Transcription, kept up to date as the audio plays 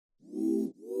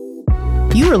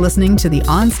You are listening to the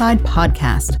Onside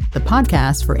Podcast, the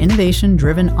podcast for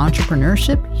innovation-driven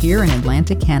entrepreneurship here in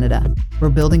Atlantic Canada. We're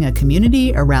building a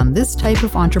community around this type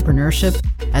of entrepreneurship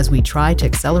as we try to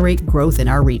accelerate growth in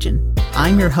our region.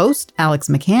 I'm your host, Alex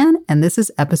McCann, and this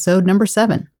is episode number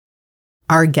 7.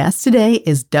 Our guest today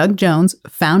is Doug Jones,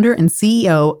 founder and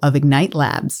CEO of Ignite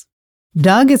Labs.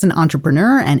 Doug is an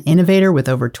entrepreneur and innovator with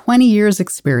over 20 years'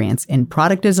 experience in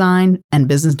product design and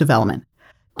business development.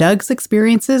 Doug's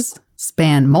experiences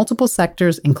span multiple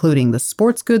sectors, including the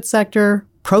sports goods sector,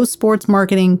 pro sports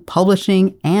marketing,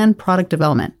 publishing, and product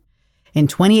development. In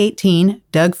 2018,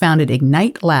 Doug founded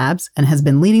Ignite Labs and has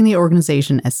been leading the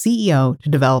organization as CEO to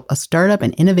develop a startup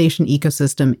and innovation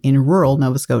ecosystem in rural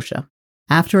Nova Scotia.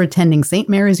 After attending St.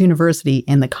 Mary's University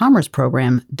in the Commerce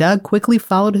program, Doug quickly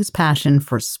followed his passion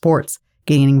for sports,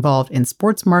 getting involved in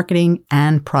sports marketing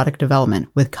and product development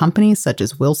with companies such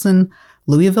as Wilson,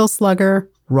 Louisville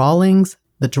Slugger, Rawlings,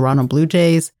 the Toronto Blue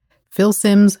Jays, Phil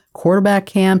Simms, Quarterback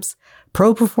Camps,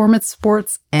 Pro Performance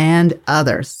Sports, and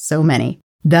others. So many.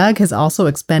 Doug has also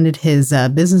expanded his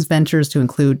business ventures to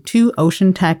include 2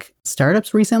 ocean tech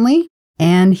startups recently,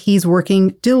 and he's working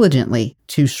diligently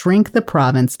to shrink the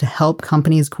province to help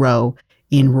companies grow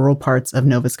in rural parts of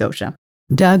Nova Scotia.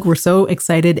 Doug, we're so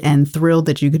excited and thrilled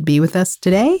that you could be with us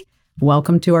today.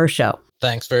 Welcome to our show.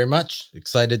 Thanks very much.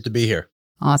 Excited to be here.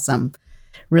 Awesome.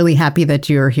 Really happy that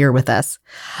you're here with us.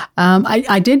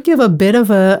 I did give a bit of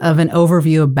an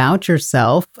overview about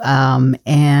yourself,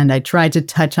 and I tried to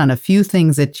touch on a few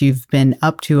things that you've been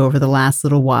up to over the last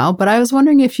little while, but I was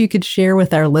wondering if you could share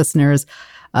with our listeners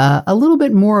a little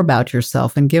bit more about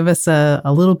yourself and give us a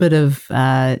little bit of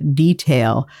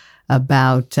detail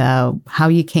about how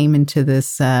you came into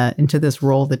this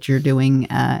role that you're doing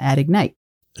at Ignite.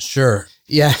 Sure.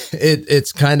 Yeah,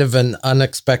 it's kind of an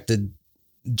unexpected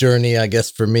journey, I guess,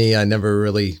 for me. I never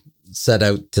really set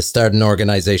out to start an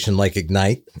organization like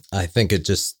Ignite. I think it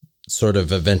just sort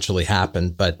of eventually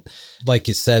happened. But like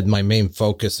you said, my main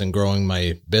focus in growing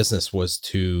my business was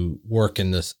to work in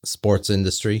the sports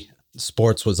industry.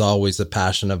 Sports was always a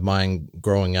passion of mine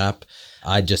growing up.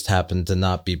 I just happened to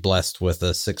not be blessed with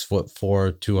a 6'4",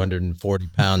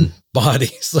 240-pound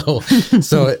body. So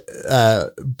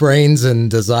brains and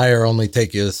desire only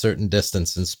take you a certain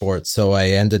distance in sports. So I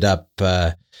ended up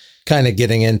kind of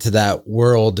getting into that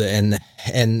world and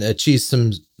achieved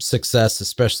some success,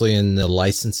 especially in the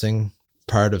licensing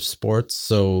part of sports.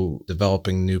 So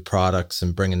developing new products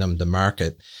and bringing them to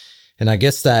market. And I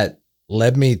guess that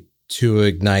led me to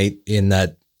Ignite in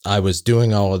that I was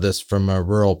doing all of this from a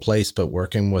rural place, but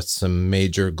working with some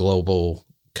major global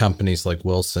companies like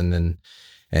Wilson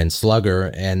and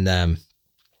Slugger, and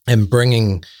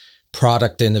bringing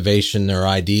product innovation or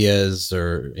ideas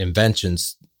or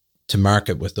inventions to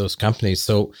market with those companies.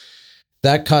 So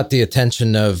that caught the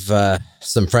attention of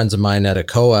some friends of mine at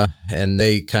ACOA, and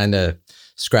they kind of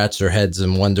scratched their heads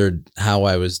and wondered how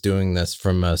I was doing this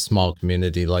from a small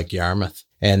community like Yarmouth.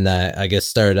 And I guess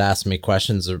started asking me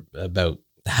questions about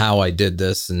how I did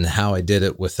this and how I did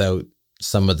it without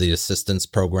some of the assistance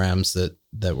programs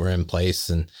that were in place.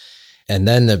 And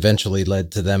then eventually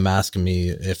led to them asking me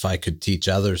if I could teach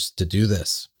others to do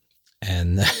this.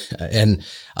 And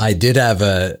I did have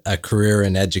a career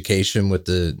in education with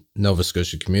the Nova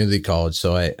Scotia Community College.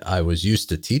 So I was used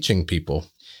to teaching people,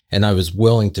 and I was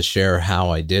willing to share how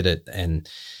I did it. And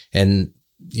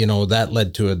you know, that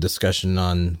led to a discussion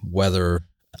on whether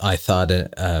I thought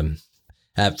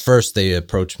at first, they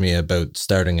approached me about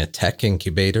starting a tech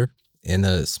incubator in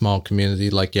a small community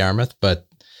like Yarmouth, but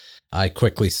I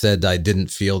quickly said I didn't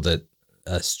feel that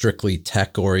a strictly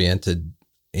tech-oriented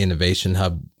innovation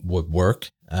hub would work,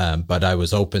 but I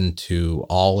was open to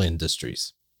all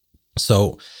industries.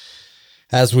 So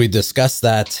as we discussed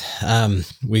that,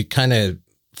 we kind of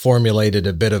formulated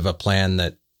a bit of a plan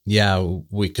that, yeah,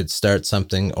 we could start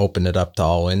something, open it up to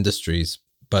all industries,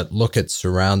 but look at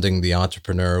surrounding the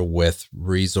entrepreneur with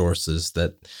resources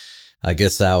that, I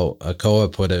guess how ACOA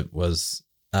put it was,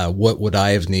 what would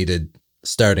I have needed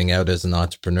starting out as an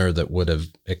entrepreneur that would have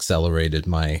accelerated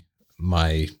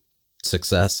my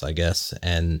success, I guess.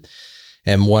 And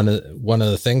one of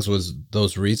the things was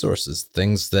those resources,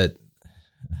 things that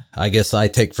I guess I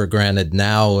take for granted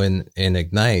now in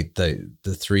Ignite, the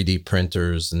 3D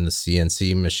printers and the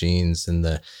CNC machines and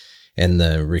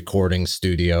the recording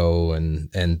studio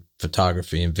and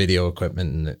photography and video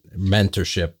equipment and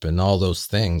mentorship and all those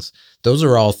things. Those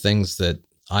are all things that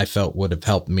I felt would have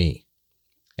helped me.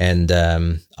 And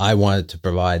I wanted to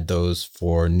provide those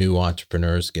for new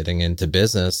entrepreneurs getting into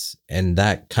business. And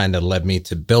that kind of led me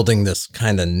to building this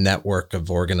kind of network of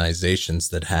organizations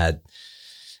that had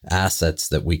assets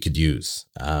that we could use.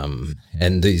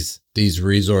 And these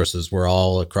resources were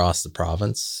all across the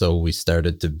province. So we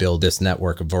started to build this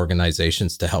network of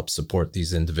organizations to help support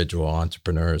these individual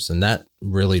entrepreneurs. And that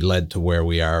really led to where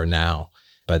we are now.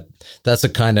 But that's a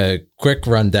kind of quick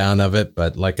rundown of it.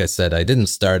 But like I said, I didn't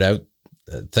start out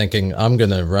thinking I'm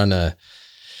going to run an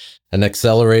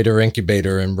accelerator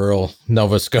incubator in rural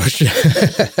Nova Scotia.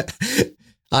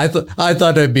 I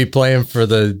thought I'd be playing for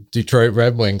the Detroit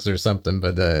Red Wings or something,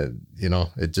 but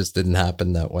it just didn't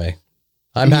happen that way.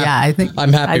 I'm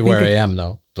happy where I am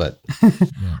though. But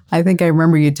I think I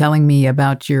remember you telling me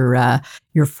about your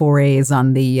forays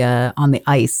on the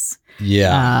ice.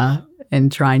 Yeah. And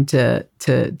trying to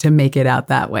make it out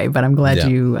that way. But I'm glad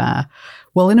you.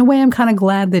 Well, in a way, I'm kind of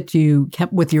glad that you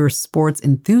kept with your sports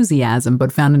enthusiasm,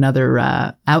 but found another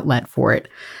outlet for it.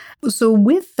 So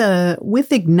with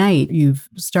Ignite, you've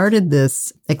started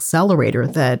this accelerator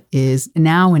that is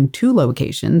now in 2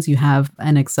 locations. You have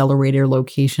an accelerator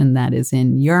location that is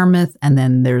in Yarmouth, and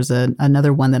then there's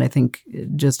another one that I think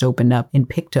just opened up in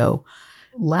Pictou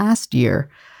last year.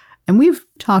 And we've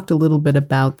talked a little bit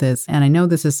about this, and I know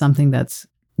this is something that's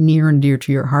near and dear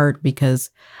to your heart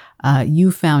because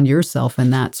you found yourself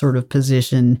in that sort of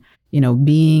position,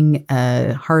 being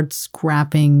a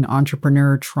hard-scrapping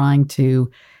entrepreneur trying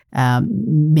to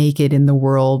make it in the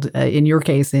world, in your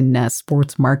case, in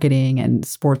sports marketing and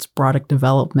sports product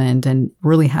development, and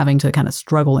really having to kind of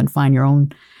struggle and find your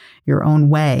own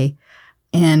way,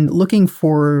 and looking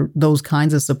for those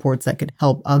kinds of supports that could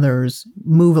help others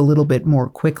move a little bit more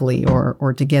quickly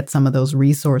or to get some of those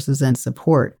resources and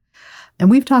support. And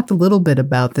we've talked a little bit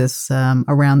about this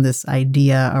around this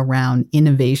idea around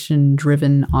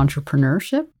innovation-driven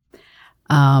entrepreneurship.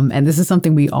 And this is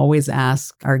something we always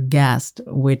ask our guest,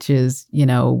 which is,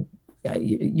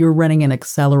 you're running an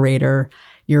accelerator,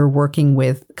 you're working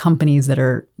with companies that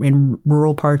are in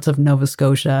rural parts of Nova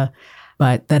Scotia,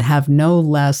 but that have no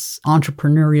less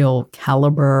entrepreneurial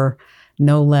caliber,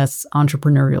 no less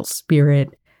entrepreneurial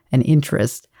spirit and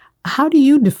interest. How do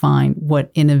you define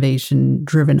what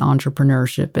innovation-driven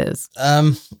entrepreneurship is?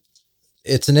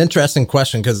 It's an interesting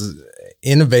question because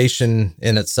innovation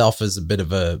in itself is a bit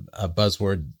of a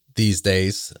buzzword these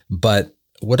days. But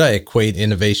what I equate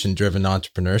innovation-driven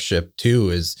entrepreneurship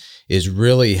to is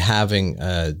really having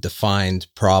a defined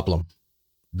problem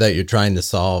that you're trying to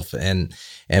solve. And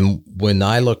when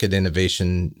I look at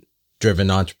innovation-driven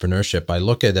entrepreneurship, I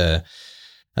look at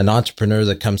an entrepreneur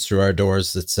that comes through our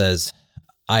doors that says,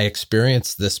 I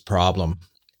experienced this problem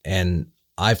and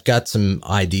I've got some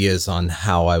ideas on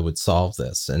how I would solve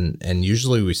this. And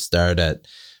usually we start at,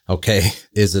 okay,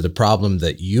 is it a problem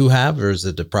that you have or is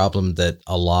it a problem that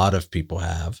a lot of people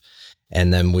have?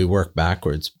 And then we work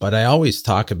backwards. But I always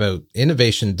talk about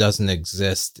innovation doesn't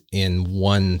exist in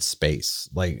one space.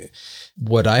 Like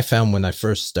what I found when I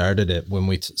first started it, when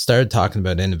we started talking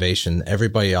about innovation,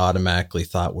 everybody automatically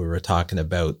thought we were talking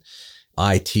about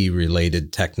IT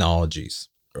related technologies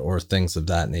or things of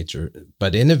that nature.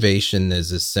 But innovation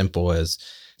is as simple as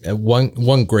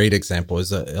one great example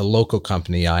is a local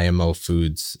company, IMO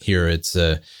Foods here. It's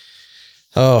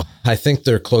I think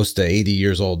they're close to 80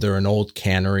 years old. They're an old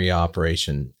cannery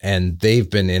operation, and they've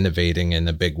been innovating in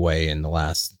a big way in the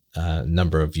last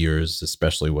number of years,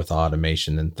 especially with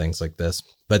automation and things like this.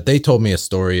 But they told me a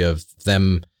story of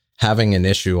them having an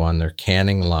issue on their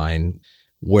canning line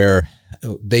where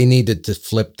they needed to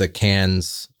flip the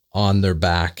cans on their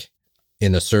back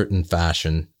in a certain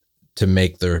fashion to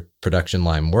make their production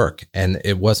line work. And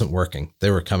it wasn't working. They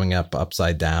were coming up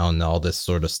upside down, all this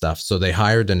sort of stuff. So they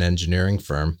hired an engineering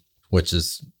firm, which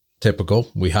is typical.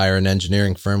 We hire an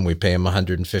engineering firm, we pay them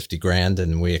 $150,000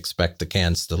 and we expect the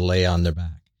cans to lay on their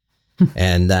back.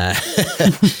 And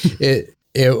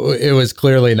it was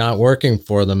clearly not working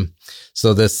for them.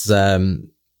 So this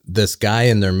guy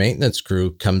in their maintenance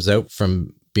crew comes out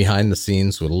from behind the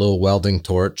scenes with a little welding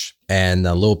torch and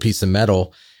a little piece of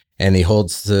metal, and he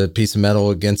holds the piece of metal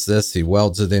against this, he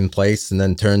welds it in place and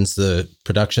then turns the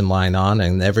production line on,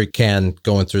 and every can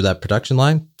going through that production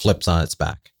line flips on its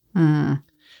back.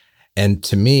 And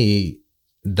to me,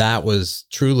 that was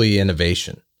truly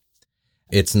innovation.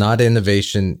 It's not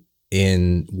innovation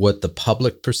in what the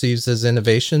public perceives as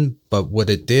innovation, but what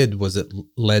it did was it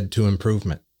led to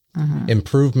improvement.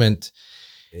 Improvement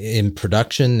in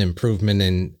production, improvement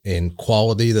in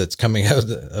quality that's coming out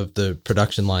of the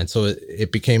production line. So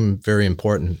it became very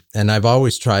important. And I've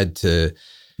always tried to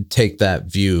take that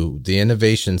view. The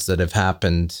innovations that have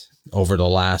happened over the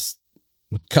last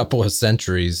couple of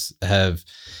centuries have,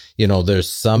 there's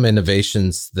some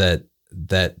innovations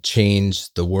that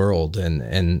change the world.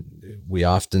 And we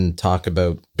often talk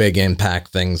about big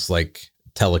impact things like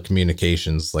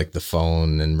telecommunications like the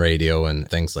phone and radio and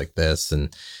things like this.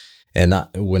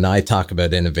 When I talk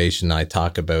about innovation, I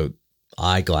talk about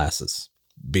eyeglasses,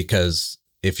 because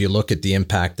if you look at the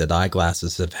impact that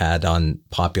eyeglasses have had on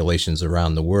populations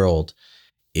around the world,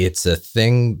 it's a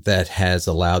thing that has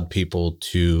allowed people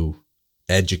to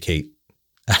educate,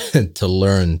 to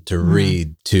learn, to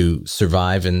read, to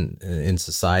survive in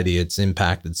society. It's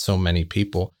impacted so many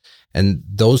people. And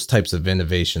those types of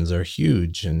innovations are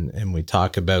huge. And we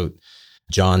talk about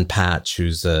John Patch,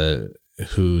 who's a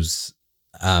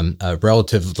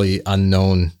relatively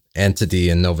unknown entity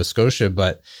in Nova Scotia,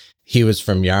 but he was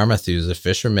from Yarmouth. He was a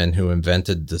fisherman who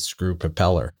invented the screw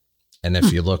propeller. And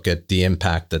if you look at the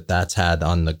impact that that's had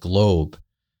on the globe,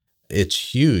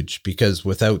 it's huge, because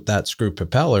without that screw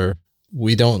propeller,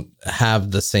 we don't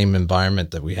have the same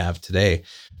environment that we have today.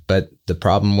 But the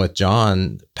problem with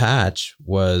John Patch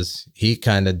was he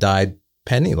kind of died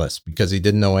penniless because he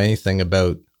didn't know anything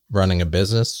about running a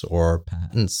business or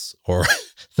patents or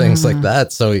things like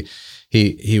that. So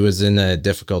he was in a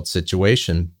difficult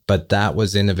situation. But that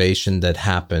was innovation that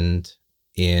happened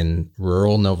in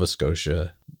rural Nova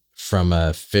Scotia from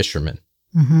a fisherman.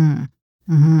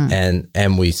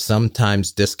 And we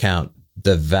sometimes discount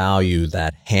the value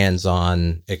that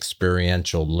hands-on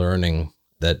experiential learning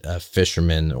that a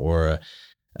fisherman or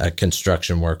a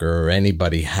construction worker or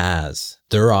anybody has.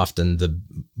 They're often the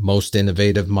most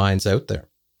innovative minds out there.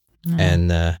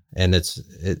 And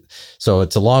so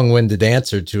it's a long-winded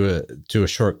answer to a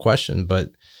short question,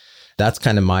 but that's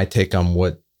kind of my take on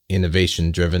what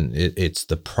innovation driven. It's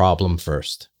the problem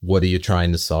first. What are you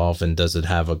trying to solve, and does it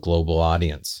have a global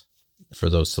audience for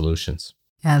those solutions?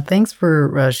 Yeah, thanks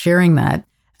for sharing that.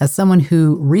 As someone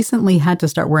who recently had to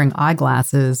start wearing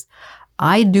eyeglasses,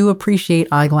 I do appreciate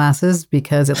eyeglasses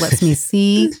because it lets me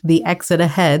see the exit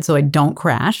ahead so I don't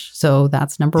crash. So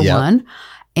that's number one.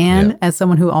 And as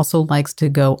someone who also likes to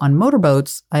go on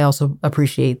motorboats, I also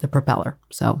appreciate the propeller.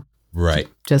 So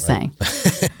just saying.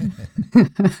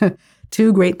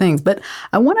 Two great things. But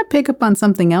I want to pick up on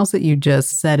something else that you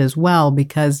just said as well,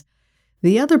 because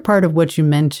the other part of what you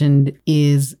mentioned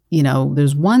is,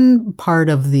 there's one part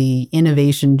of the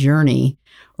innovation journey,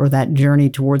 or that journey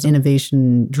towards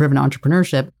innovation-driven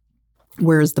entrepreneurship,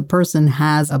 whereas the person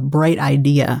has a bright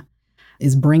idea,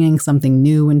 is bringing something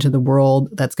new into the world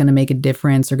that's going to make a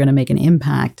difference or going to make an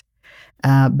impact.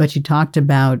 But you talked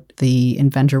about the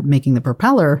inventor making the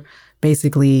propeller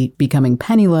basically becoming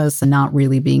penniless and not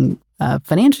really being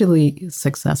financially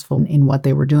successful in what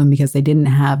they were doing because they didn't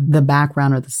have the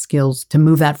background or the skills to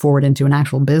move that forward into an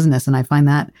actual business. And I find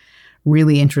that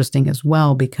really interesting as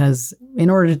well, because in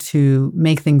order to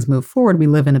make things move forward, we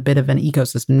live in a bit of an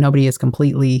ecosystem. Nobody is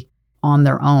completely on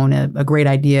their own. A great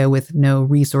idea with no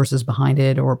resources behind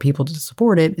it or people to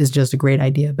support it is just a great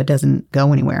idea, but doesn't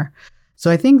go anywhere.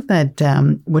 So I think that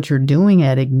what you're doing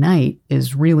at Ignite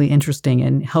is really interesting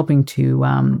in helping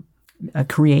to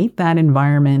create that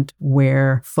environment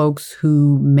where folks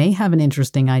who may have an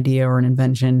interesting idea or an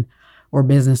invention or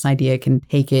business idea can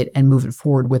take it and move it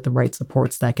forward with the right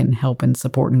supports that can help and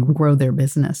support and grow their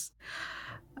business.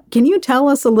 Can you tell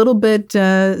us a little bit,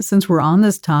 since we're on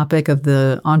this topic of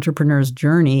the entrepreneur's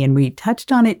journey, and we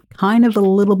touched on it kind of a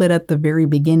little bit at the very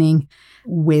beginning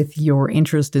with your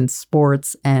interest in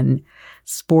sports and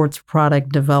sports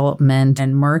product development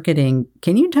and marketing,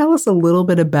 can you tell us a little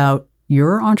bit about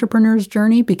your entrepreneur's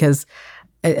journey? Because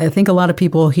I think a lot of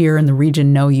people here in the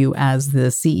region know you as the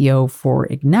CEO for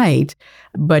Ignite,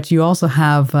 but you also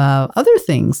have other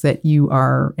things that you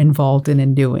are involved in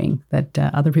and doing that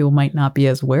other people might not be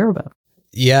as aware of.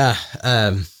 Yeah.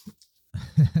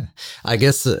 I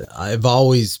guess I've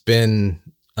always been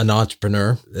an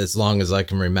entrepreneur as long as I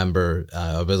can remember.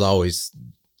 I was always,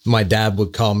 my dad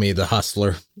would call me the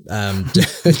hustler,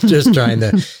 just trying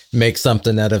to make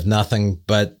something out of nothing.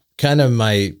 But kind of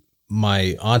my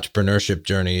entrepreneurship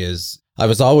journey is I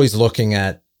was always looking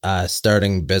at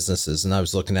starting businesses, and I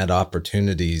was looking at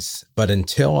opportunities. But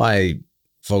until I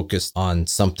focused on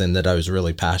something that I was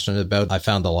really passionate about, I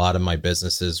found a lot of my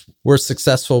businesses were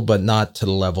successful, but not to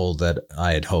the level that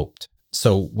I had hoped.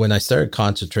 So when I started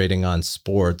concentrating on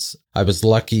sports, I was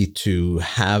lucky to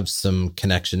have some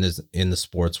connections in the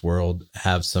sports world,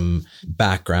 have some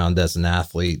background as an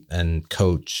athlete and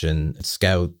coach and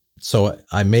scout. So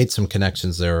I made some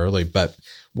connections there early, but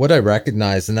what I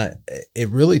recognized, and it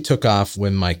really took off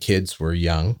when my kids were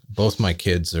young. Both my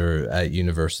kids are at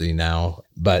university now,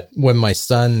 but when my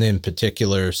son in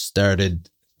particular started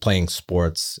playing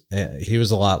sports, he was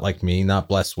a lot like me, not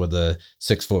blessed with a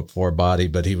 6'4" body,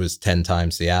 but he was 10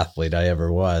 times the athlete I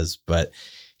ever was. But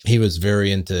he was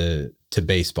very into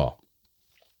baseball.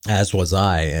 as was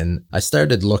I. And I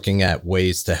started looking at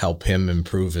ways to help him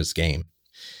improve his game.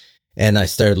 And I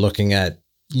started looking at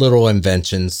little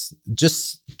inventions,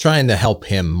 just trying to help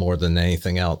him more than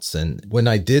anything else. And when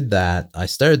I did that, I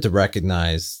started to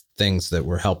recognize things that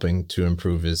were helping to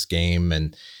improve his game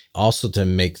and also to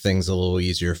make things a little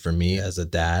easier for me as a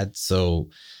dad. So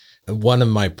one of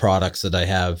my products that I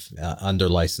have under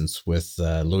license with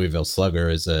Louisville Slugger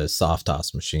is a soft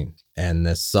toss machine. And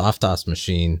this soft toss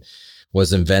machine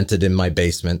was invented in my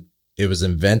basement. It was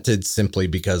invented simply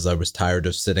because I was tired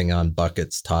of sitting on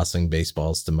buckets tossing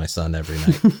baseballs to my son every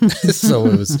night. So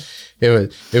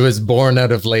it was born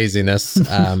out of laziness.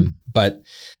 But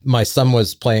my son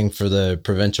was playing for the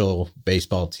provincial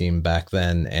baseball team back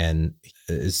then, and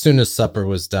as soon as supper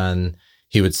was done,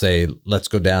 he would say, "Let's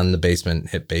go down in the basement and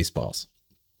hit baseballs."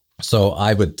 So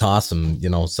I would toss him,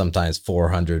 sometimes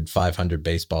 400, 500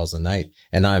 baseballs a night.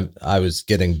 And I was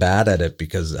getting bad at it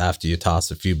because after you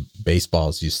toss a few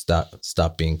baseballs, you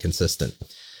stop being consistent.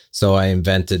 So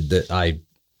I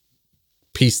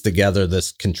pieced together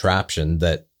this contraption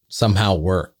that somehow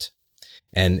worked.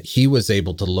 And he was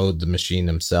able to load the machine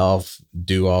himself,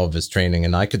 do all of his training,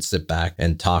 and I could sit back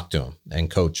and talk to him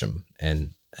and coach him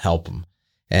and help him.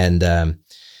 And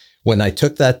when I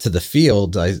took that to the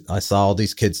field, I saw all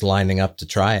these kids lining up to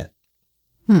try it.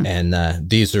 And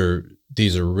these are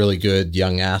really good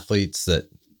young athletes that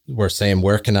were saying,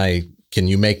 can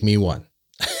you make me one?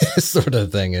 Sort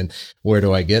of thing. And where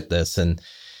do I get this? And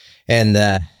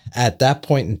at that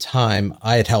point in time,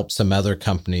 I had helped some other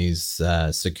companies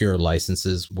secure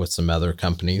licenses with some other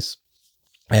companies.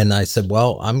 And I said,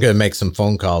 well, I'm going to make some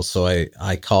phone calls. So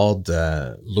I called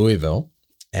Louisville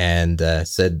and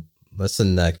said,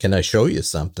 listen, can I show you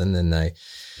something? And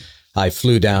I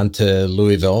flew down to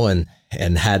Louisville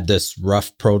and had this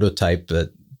rough prototype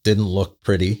that didn't look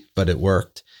pretty, but it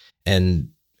worked, and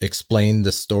explained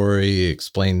the story,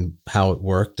 explained how it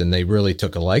worked, and they really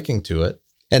took a liking to it.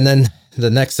 And then the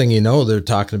next thing you know, they're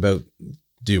talking about,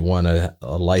 do you want a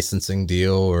licensing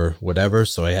deal or whatever?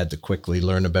 So I had to quickly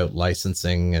learn about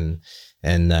licensing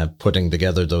and putting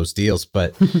together those deals.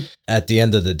 But at the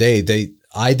end of the day,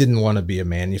 I didn't want to be a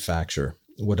manufacturer.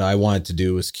 What I wanted to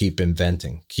do was keep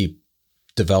inventing, keep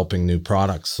developing new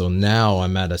products. So now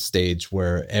I'm at a stage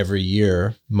where every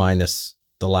year, minus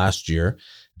the last year,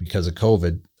 because of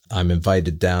COVID, I'm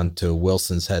invited down to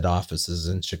Wilson's head offices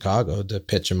in Chicago to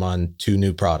pitch them on 2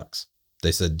 new products.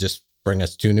 They said, just bring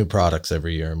us 2 new products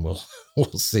every year and we'll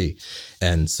see.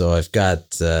 And so I've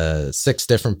got 6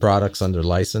 different products under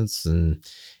license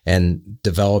and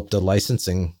developed a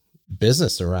licensing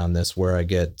business around this where I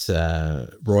get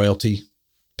royalty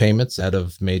payments out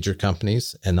of major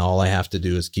companies, and all I have to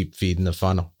do is keep feeding the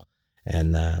funnel.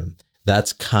 And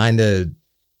that's kind of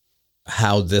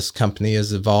how this company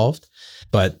has evolved.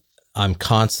 But I'm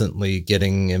constantly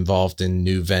getting involved in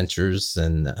new ventures,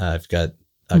 and I've got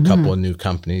a couple of new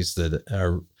companies that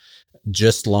are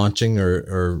just launching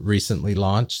or recently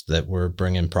launched that we're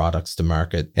bringing products to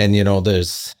market. And,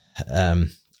 there's,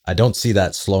 I don't see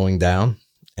that slowing down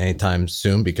anytime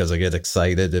soon because I get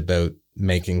excited about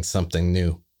making something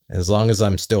new. As long as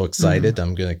I'm still excited,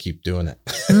 I'm going to keep doing it.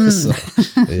 So,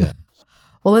 yeah.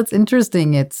 Well, it's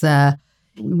interesting. It's,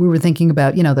 we were thinking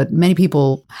about, that many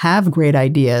people have great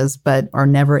ideas, but are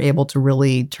never able to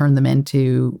really turn them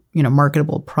into,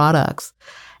 marketable products.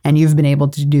 And you've been able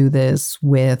to do this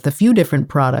with a few different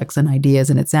products and ideas.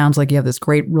 And it sounds like you have this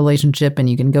great relationship and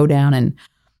you can go down and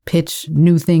pitch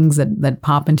new things that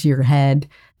pop into your head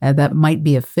that might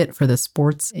be a fit for the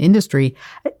sports industry.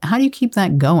 How do you keep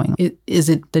that going? Is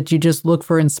it that you just look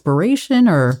for inspiration,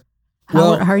 or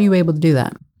how are you able to do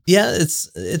that? Yeah,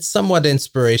 it's somewhat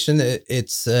inspiration.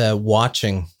 It's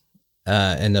watching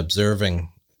and observing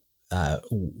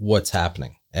what's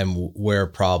happening and where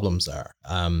problems are.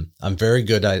 I'm very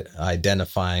good at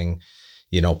identifying,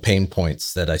 pain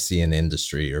points that I see in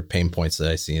industry or pain points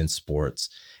that I see in sports.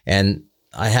 And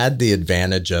I had the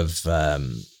advantage of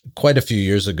quite a few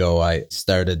years ago, I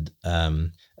started,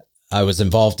 I was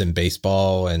involved in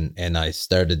baseball and I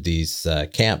started these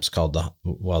camps called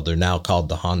they're now called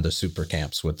the Honda Super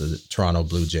Camps with the Toronto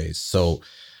Blue Jays. So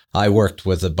I worked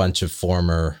with a bunch of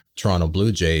former Toronto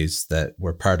Blue Jays that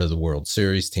were part of the World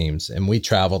Series teams. And we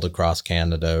traveled across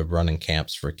Canada running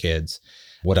camps for kids.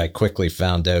 What I quickly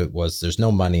found out was there's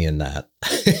no money in that.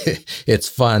 It's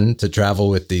fun to travel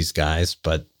with these guys,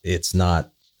 but it's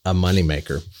not a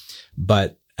moneymaker.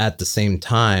 But at the same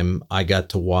time, I got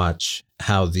to watch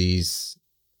how these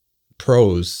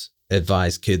pros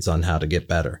advise kids on how to get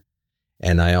better.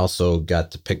 And I also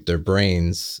got to pick their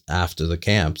brains after the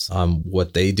camps on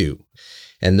what they do.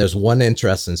 And there's one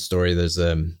interesting story. There's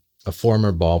a a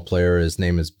former ball player. His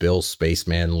name is Bill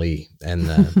Spaceman Lee.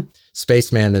 And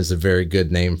Spaceman is a very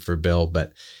good name for Bill,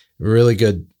 but a really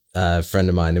good friend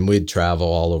of mine. And we'd travel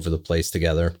all over the place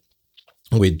together.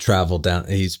 We'd travel down.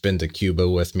 He's been to Cuba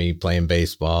with me playing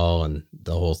baseball and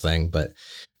the whole thing. But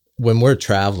when we're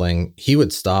traveling, he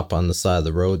would stop on the side of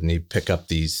the road and he'd pick up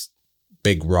these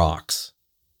big rocks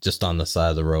just on the side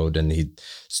of the road. And he'd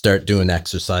start doing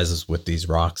exercises with these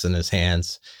rocks in his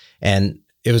hands. And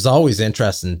it was always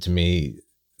interesting to me.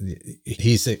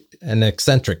 He's an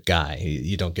eccentric guy.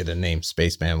 You don't get a name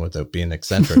Spaceman without being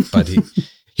eccentric, but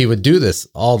he would do this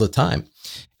all the time.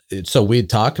 So we'd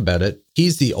talk about it.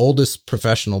 He's the oldest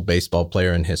professional baseball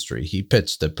player in history. He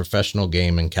pitched a professional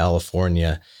game in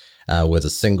California with a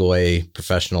single A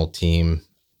professional team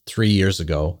 3 years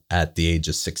ago at the age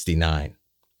of 69.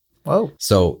 Whoa.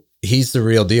 So he's the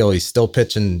real deal. He's still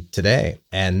pitching today.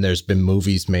 And there's been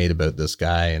movies made about this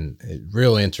guy and it's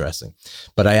really interesting.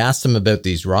 But I asked him about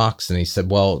these rocks and he said,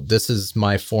 well, this is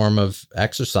my form of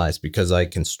exercise because I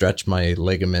can stretch my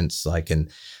ligaments. I can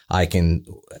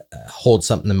hold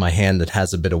something in my hand that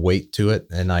has a bit of weight to it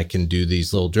and I can do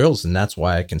these little drills. And that's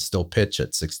why I can still pitch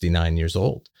at 69 years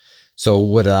old. So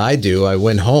what did I do? I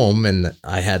went home and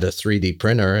I had a 3D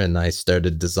printer and I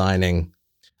started designing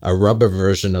a rubber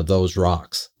version of those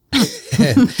rocks.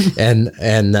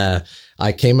 and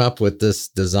I came up with this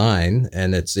design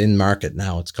and it's in market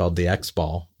now. It's called the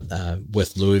X-Ball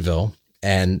with Louisville.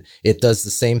 And it does the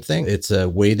same thing. It's a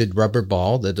weighted rubber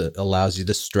ball that allows you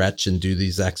to stretch and do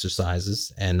these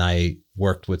exercises. And I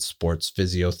worked with sports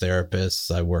physiotherapists.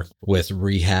 I worked with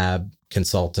rehab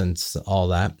consultants, all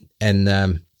that.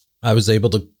 And I was able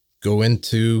to go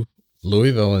into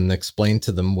Louisville and explain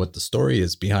to them what the story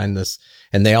is behind this.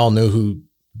 And they all knew who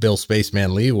Bill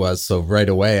Spaceman Lee was. So right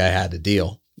away I had a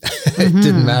deal. It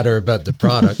didn't matter about the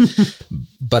product,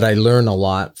 but I learned a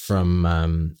lot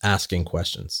from asking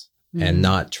questions and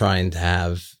not trying to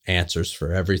have answers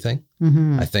for everything.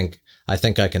 I think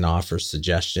I can offer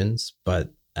suggestions, but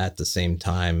at the same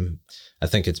time, I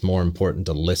think it's more important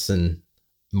to listen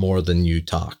more than you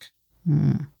talk.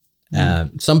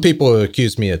 Some people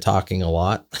accuse me of talking a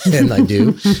lot, and I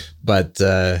do, but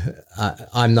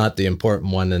I'm not the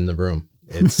important one in the room.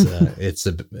 It's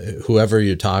whoever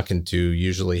you're talking to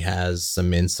usually has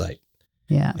some insight.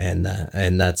 Yeah. And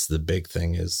that's the big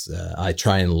thing is I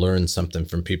try and learn something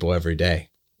from people every day.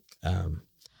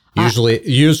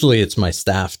 Usually it's my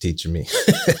staff teaching me,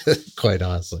 quite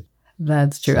honestly.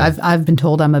 That's true. So, I've been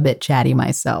told I'm a bit chatty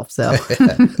myself, so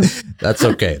that's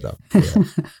okay though. Yeah.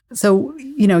 So,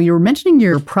 you were mentioning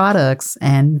your products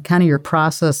and kind of your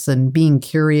process and being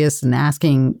curious and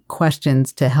asking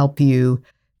questions to help you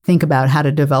think about how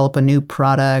to develop a new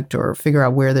product or figure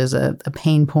out where there's a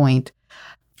pain point.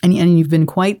 And you've been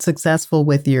quite successful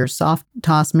with your soft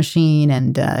toss machine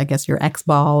and I guess your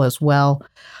X-Ball as well.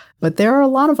 But there are a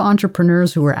lot of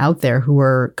entrepreneurs who are out there who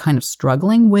are kind of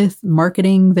struggling with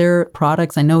marketing their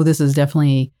products. I know this is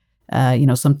definitely,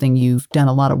 something you've done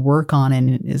a lot of work on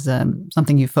and is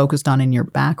something you focused on in your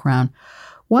background.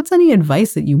 What's any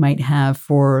advice that you might have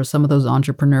for some of those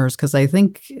entrepreneurs? Because I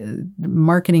think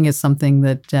marketing is something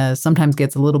that sometimes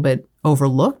gets a little bit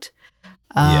overlooked,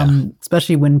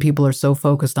 especially when people are so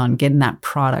focused on getting that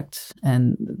product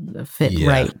and the fit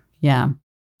right. Yeah.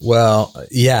 Well,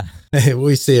 yeah,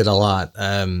 we see it a lot.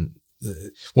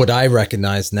 What I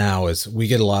recognize now is we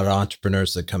get a lot of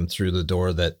entrepreneurs that come through the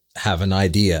door that have an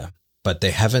idea, but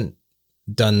they haven't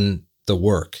done the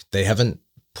work. They haven't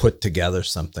put together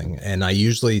something. And I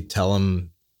usually tell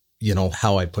them,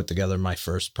 how I put together my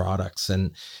first products.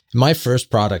 And my first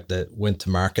product that went to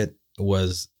market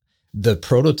was the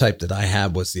prototype that I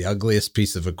had was the ugliest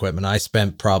piece of equipment. I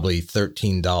spent probably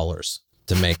 $13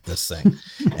 to make this thing.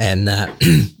 And,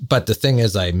 but the thing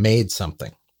is I made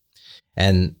something,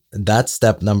 and that's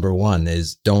step number one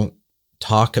is don't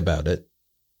talk about it.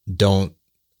 Don't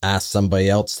ask somebody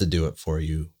else to do it for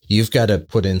you. You've got to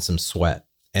put in some sweat.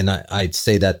 And I'd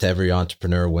say that to every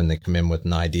entrepreneur when they come in with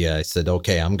an idea. I said,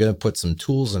 okay, I'm going to put some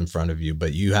tools in front of you,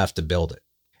 but you have to build it.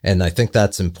 And I think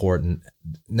that's important.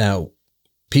 Now,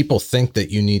 people think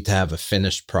that you need to have a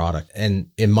finished product.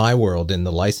 And in my world, in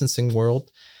the licensing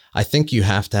world, I think you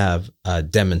have to have a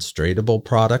demonstratable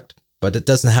product, but it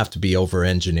doesn't have to be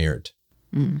over-engineered.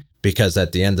 Because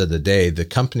at the end of the day, the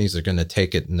companies are going to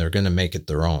take it and they're going to make it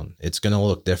their own. It's going to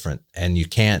look different, and you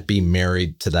can't be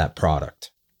married to that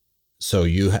product. So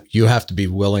you have to be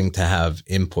willing to have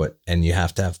input, and you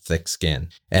have to have thick skin,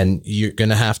 and you're going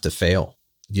to have to fail.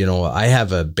 I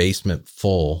have a basement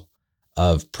full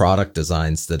of product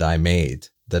designs that I made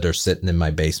that are sitting in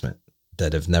my basement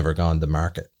that have never gone to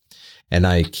market. And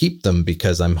I keep them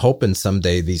because I'm hoping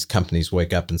someday these companies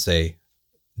wake up and say,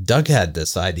 Doug had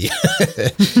this idea,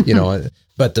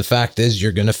 but the fact is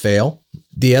you're going to fail.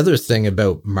 The other thing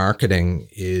about marketing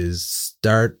is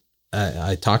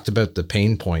I talked about the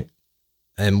pain point.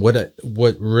 And what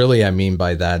really I mean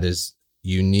by that is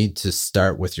you need to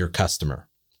start with your customer.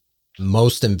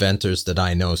 Most inventors that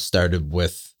I know started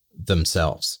with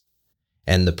themselves.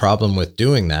 And the problem with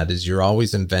doing that is you're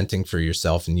always inventing for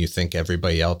yourself and you think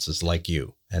everybody else is like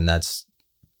you. And that's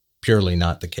purely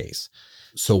not the case.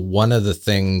 So one of the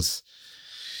things,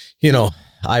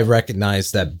 I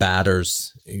recognize that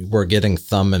batters were getting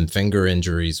thumb and finger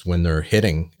injuries when they're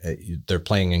hitting. They're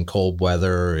playing in cold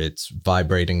weather. It's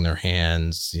vibrating their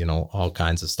hands, all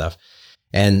kinds of stuff.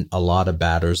 And a lot of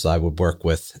batters I would work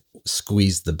with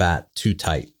squeeze the bat too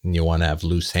tight, and you want to have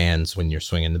loose hands when you're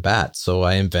swinging the bat. So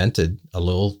I invented a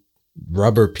little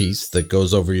rubber piece that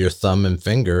goes over your thumb and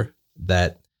finger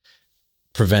that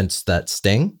prevents that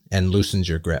sting and loosens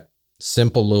your grip.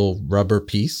 Simple little rubber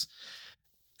piece.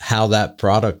 How that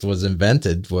product was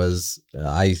invented was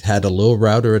I had a little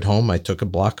router at home. I took a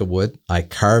block of wood. I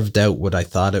carved out what I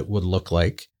thought it would look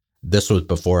like. This was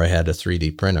before I had a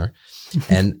 3D printer.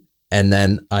 And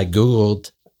then I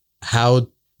Googled, how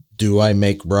do I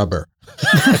make rubber?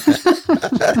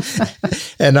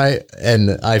 and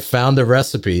I found a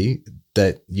recipe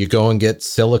that you go and get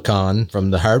silicone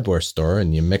from the hardware store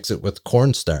and you mix it with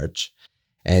cornstarch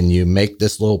and you make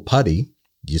this little putty,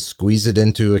 you squeeze it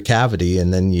into a cavity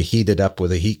and then you heat it up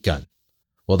with a heat gun.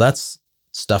 Well, that's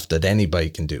stuff that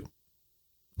anybody can do.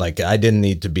 Like I didn't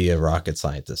need to be a rocket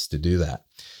scientist to do that.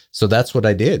 So that's what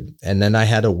I did. And then I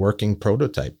had a working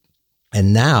prototype.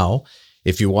 And now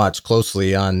if you watch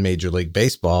closely on Major League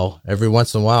Baseball, every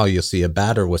once in a while, you'll see a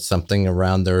batter with something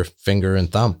around their finger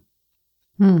and thumb.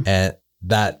 And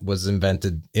that was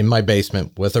invented in my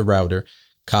basement with a router.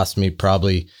 Cost me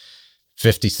probably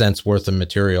 50 cents worth of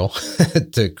material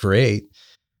to create,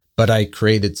 but I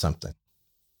created something.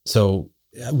 So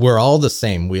we're all the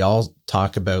same. We all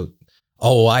talk about,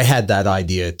 I had that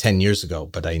idea 10 years ago,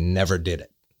 but I never did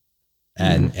it.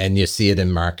 And you see it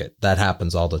in market. That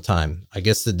happens all the time. I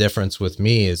guess the difference with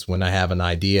me is when I have an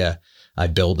idea, I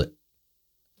build it.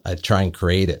 I try and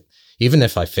create it. Even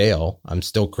if I fail, I'm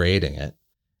still creating it.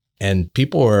 And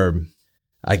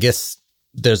I guess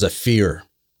there's a fear.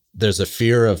 There's a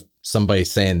fear of somebody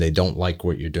saying they don't like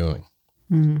what you're doing.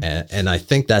 And I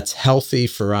think that's healthy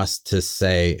for us to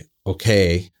say,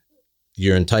 okay,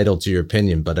 you're entitled to your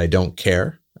opinion, but I don't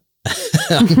care.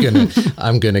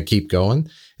 I'm gonna keep going.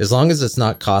 As long as it's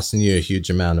not costing you a huge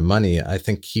amount of money, I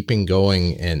think keeping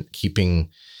going and keeping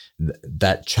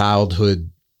that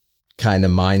childhood kind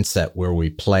of mindset where we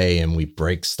play and we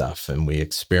break stuff and we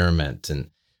experiment, and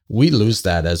we lose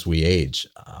that as we age.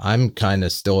 I'm kind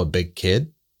of still a big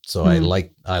kid, so I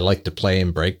like to play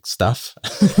and break stuff.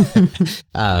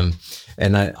 And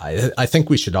I think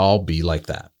we should all be like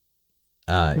that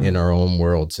in our own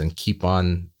worlds and keep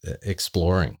on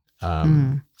exploring.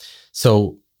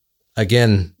 So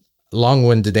again,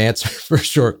 long-winded answer for a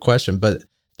short question, but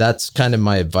that's kind of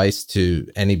my advice to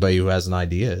anybody who has an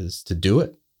idea is to do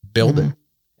it, build it,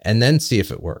 and then see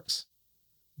if it works.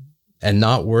 And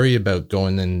not worry about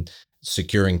going and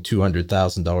securing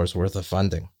 $200,000 worth of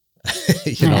funding.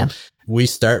 We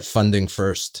start funding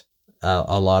first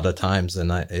a lot of times,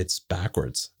 and it's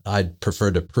backwards. I'd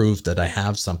prefer to prove that I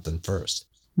have something first.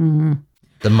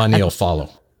 The money will follow.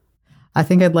 I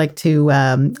think I'd like to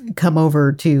come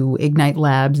over to Ignite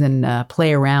Labs and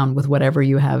play around with whatever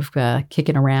you have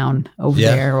kicking around over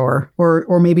there,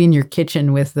 or maybe in your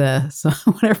kitchen with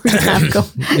whatever you have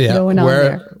going on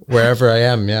there. Wherever I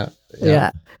am, yeah.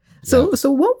 So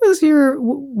what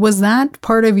was that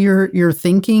part of your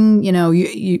thinking?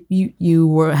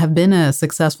 You have been a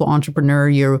successful entrepreneur.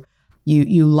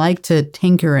 You like to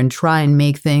tinker and try and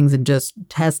make things and just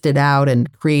test it out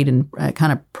and create and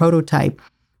kind of prototype.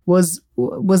 Was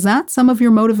that some of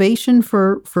your motivation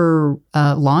for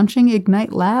launching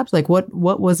Ignite Labs? Like what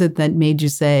was it that made you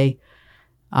say,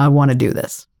 I want to do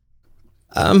this?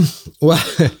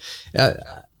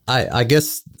 I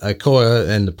guess COA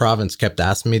and the province kept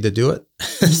asking me to do it.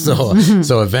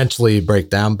 So eventually it break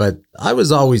down, but I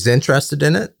was always interested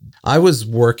in it. I was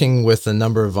working with a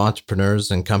number of entrepreneurs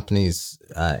and companies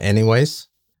anyways.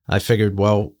 I figured,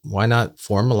 well, why not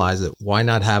formalize it? Why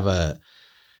not have a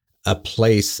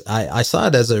place? I saw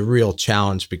it as a real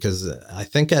challenge because I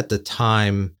think at the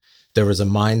time there was a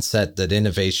mindset that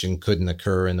innovation couldn't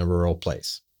occur in a rural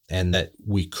place and that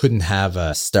we couldn't have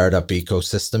a startup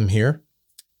ecosystem here.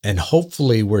 And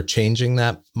hopefully we're changing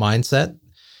that mindset.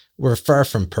 We're far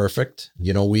from perfect.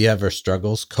 We have our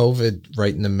struggles. COVID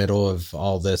right in the middle of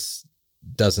all this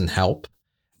doesn't help.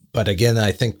 But again,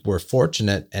 I think we're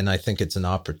fortunate, and I think it's an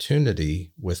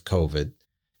opportunity with COVID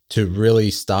to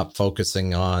really stop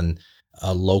focusing on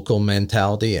a local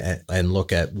mentality and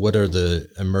look at what are the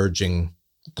emerging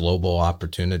global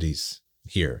opportunities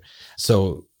here.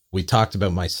 So we talked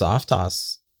about my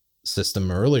SoftToss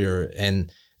system earlier,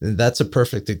 and that's a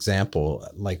perfect example.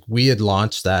 Like, we had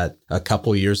launched that a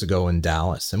couple of years ago in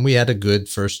Dallas, and we had a good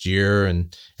first year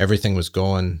and everything was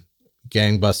going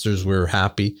gangbusters. We were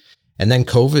happy. And then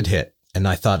COVID hit, and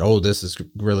I thought, oh, this is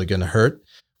really going to hurt.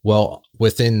 Well,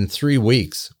 within 3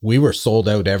 weeks, we were sold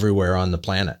out everywhere on the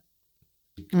planet.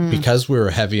 Because we were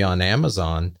heavy on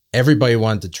Amazon, everybody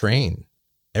wanted to train.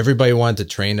 Everybody wanted to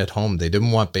train at home. They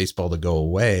didn't want baseball to go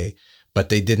away, but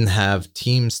they didn't have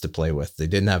teams to play with. They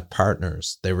didn't have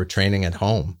partners. They were training at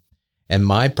home. And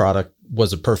my product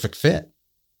was a perfect fit.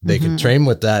 They could train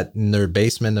with that in their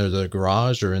basement or their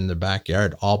garage or in their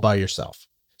backyard all by yourself.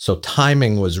 So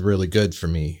timing was really good for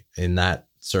me in that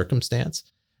circumstance.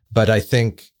 But I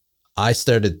think I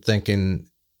started thinking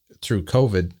through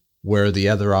COVID, where are the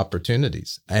other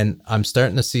opportunities? And I'm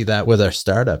starting to see that with our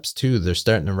startups too. They're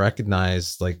starting to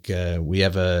recognize, like, we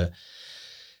have a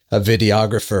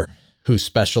videographer who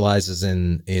specializes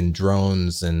in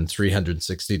drones and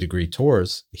 360-degree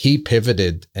tours. He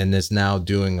pivoted and is now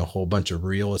doing a whole bunch of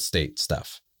real estate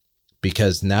stuff,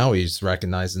 because now he's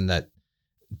recognizing that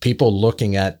people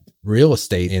looking at real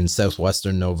estate in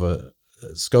southwestern Nova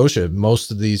Scotia,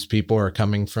 most of these people are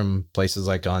coming from places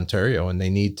like Ontario, and they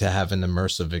need to have an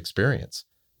immersive experience.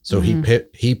 So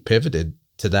he pivoted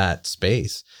to that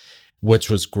space, which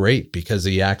was great because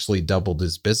he actually doubled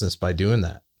his business by doing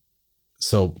that.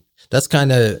 So that's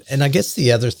kind of, and I guess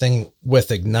the other thing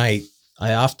with Ignite,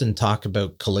 I often talk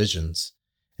about collisions,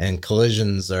 and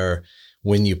collisions are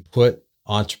when you put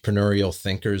entrepreneurial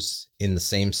thinkers in the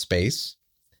same space,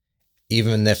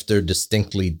 even if they're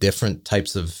distinctly different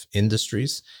types of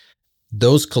industries.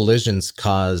 Those collisions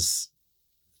cause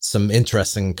some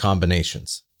interesting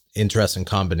combinations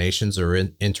or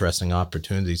interesting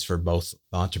opportunities for both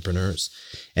entrepreneurs.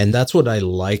 And that's what I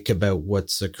like about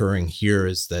what's occurring here,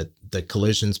 is that the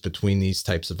collisions between these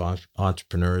types of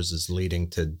entrepreneurs is leading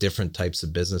to different types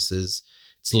of businesses.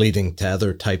 It's leading to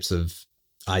other types of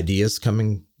ideas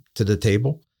coming to the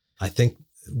table. I think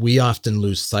we often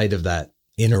lose sight of that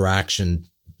interaction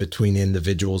between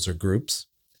individuals or groups.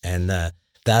 And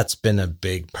that's been a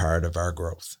big part of our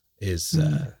growth is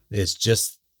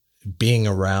just being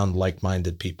around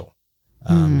like-minded people.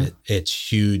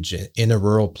 It's huge in a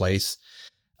rural place.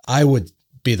 I would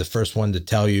be the first one to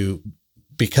tell you,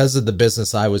 because of the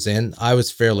business I was in, I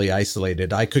was fairly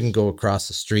isolated. I couldn't go across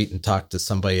the street and talk to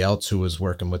somebody else who was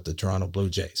working with the Toronto Blue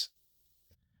Jays.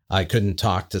 I couldn't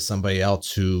talk to somebody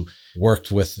else who worked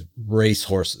with race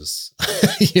horses,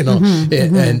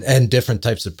 and different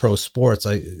types of pro sports.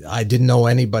 I didn't know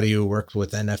anybody who worked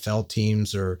with NFL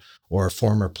teams or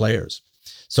former players.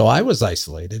 So I was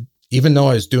isolated, even though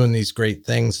I was doing these great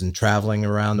things and traveling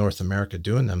around North America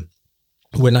doing them.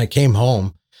 When I came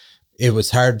home, it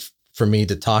was hard for me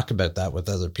to talk about that with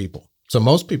other people. So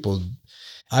most people,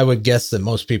 I would guess that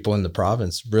most people in the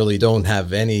province really don't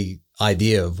have any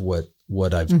idea of what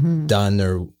I've done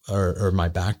or my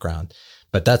background,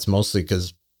 but that's mostly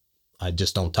because I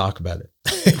just don't talk about it,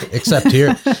 except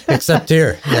here.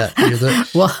 Yeah,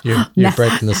 you're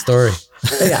breaking the story.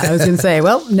 Yeah, I was going to say,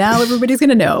 well, now everybody's going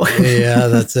to know. Yeah,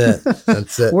 that's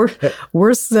it.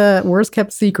 Worst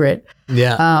kept secret.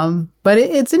 Yeah. But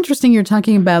it's interesting. You're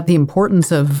talking about the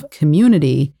importance of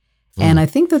community. And I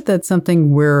think that that's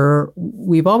something where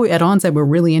we've always, at Onsite, we're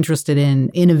really interested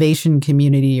in innovation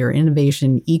community or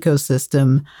innovation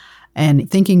ecosystem,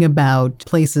 and thinking about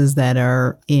places that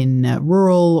are in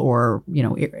rural or,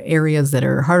 areas that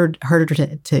are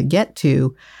harder to get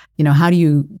to. How do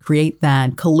you create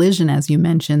that collision, as you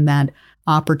mentioned, that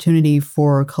opportunity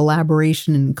for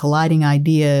collaboration and colliding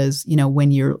ideas,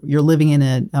 when you're living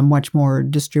in a much more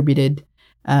distributed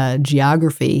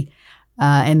geography.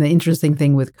 And the interesting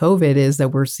thing with COVID is that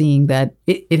we're seeing that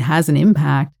it has an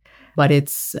impact, but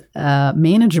it's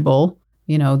manageable.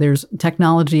 There's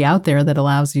technology out there that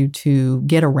allows you to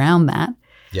get around that,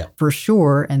 for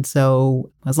sure. And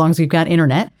so as long as you've got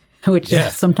internet, which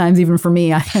sometimes even for me,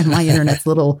 my internet's a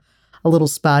little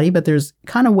spotty, but there's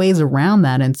kind of ways around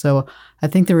that. And so I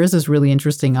think there is this really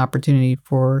interesting opportunity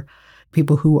for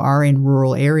people who are in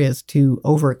rural areas to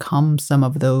overcome some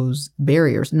of those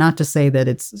barriers. Not to say that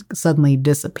it's suddenly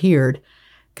disappeared,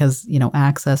 because,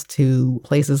 access to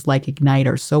places like Ignite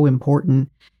are so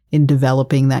important in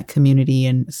developing that community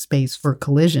and space for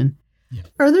collision. Yeah.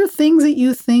 Are there things that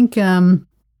you think, at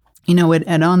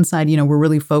Onsite, we're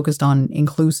really focused on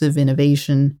inclusive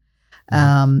innovation.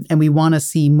 And we want to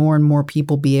see more and more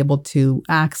people be able to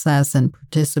access and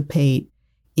participate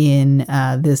in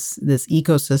this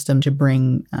ecosystem to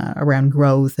bring around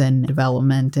growth and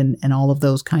development and all of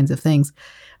those kinds of things.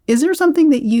 Is there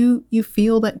something that you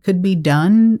feel that could be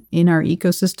done in our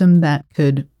ecosystem that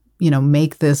could,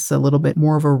 make this a little bit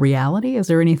more of a reality? Is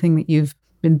there anything that you've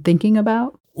been thinking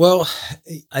about? Well,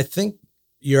 I think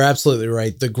you're absolutely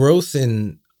right. The growth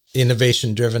in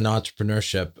innovation-driven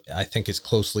entrepreneurship, I think, is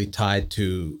closely tied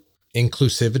to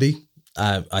inclusivity.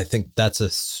 I think that's a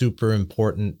super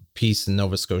important piece in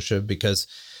Nova Scotia because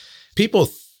people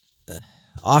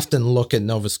often look at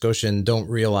Nova Scotia and don't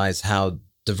realize how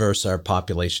diverse our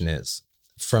population is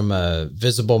from a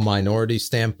visible minority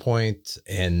standpoint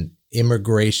and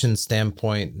immigration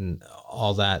standpoint and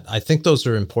all that. I think those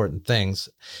are important things.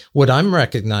 What I'm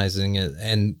recognizing is,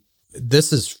 and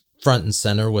this is front and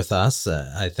center with us,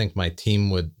 I think my team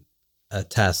would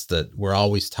attest that we're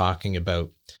always talking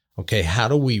about, okay, how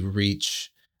do we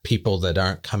reach people that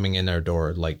aren't coming in our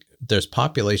door? Like there's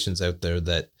populations out there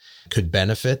that could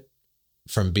benefit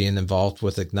from being involved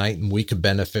with Ignite, and we could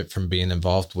benefit from being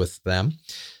involved with them.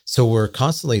 So we're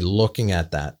constantly looking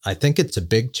at that. I think it's a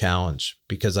big challenge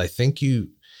because I think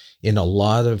in a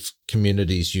lot of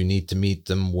communities, you need to meet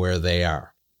them where they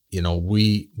are.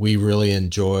 We really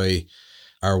enjoy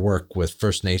our work with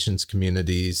First Nations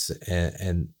communities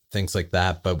and things like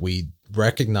that. But we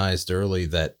recognized early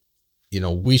that,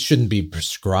 we shouldn't be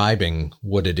prescribing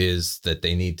what it is that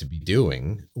they need to be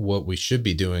doing. What we should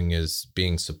be doing is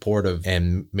being supportive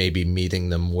and maybe meeting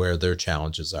them where their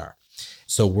challenges are.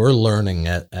 So we're learning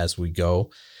as we go.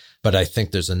 But I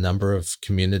think there's a number of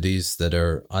communities that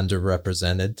are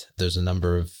underrepresented. There's a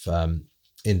number of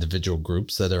individual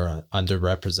groups that are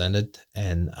underrepresented.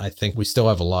 And I think we still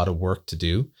have a lot of work to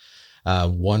do.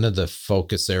 One of the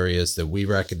focus areas that we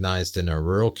recognized in our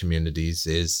rural communities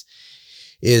is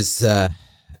a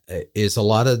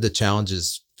lot of the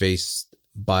challenges faced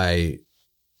by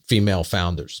female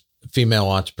founders, female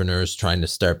entrepreneurs trying to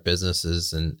start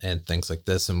businesses and things like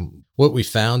this. And what we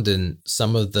found in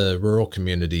some of the rural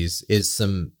communities is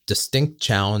some distinct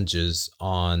challenges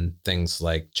on things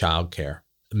like childcare.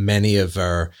 Many of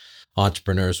our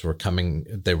entrepreneurs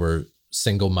they were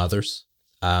single mothers,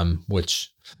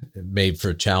 which made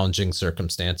for challenging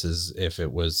circumstances if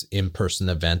it was in-person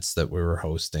events that we were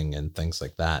hosting and things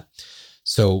like that.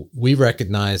 So we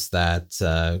recognized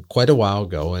that quite a while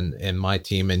ago, and my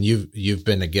team, and you've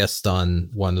been a guest on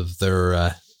one of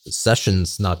their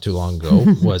sessions not too long ago,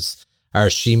 was our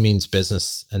She Means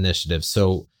Business initiative.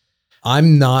 So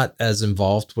I'm not as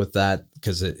involved with that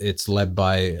because it's led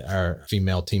by our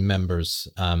female team members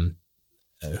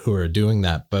who are doing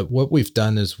that. But what we've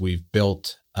done is we've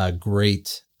built a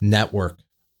great network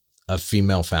of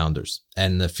female founders,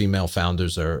 and the female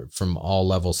founders are from all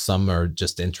levels. Some are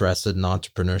just interested in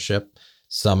entrepreneurship.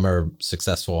 Some are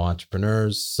successful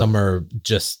entrepreneurs. Some are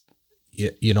just,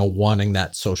 wanting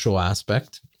that social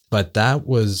aspect. But that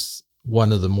was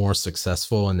one of the more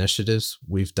successful initiatives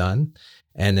we've done.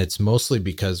 And it's mostly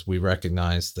because we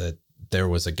recognized that there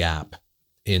was a gap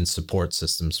in support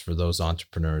systems for those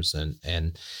entrepreneurs.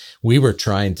 And we were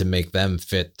trying to make them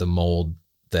fit the mold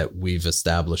that we've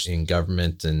established in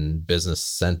government and business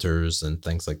centers and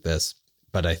things like this.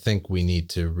 But I think we need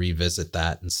to revisit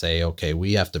that and say, okay,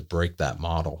 we have to break that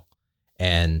model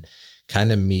and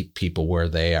kind of meet people where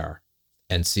they are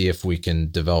and see if we can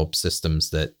develop systems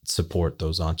that support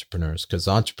those entrepreneurs. Because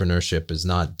entrepreneurship is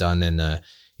not done in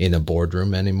a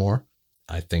boardroom anymore.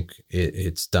 I think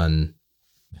it's done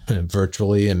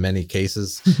virtually in many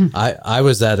cases. I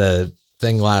was at a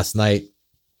thing last night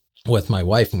with my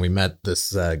wife, and we met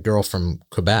this girl from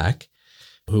Quebec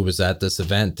who was at this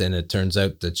event, and it turns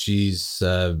out that she's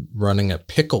running a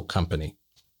pickle company.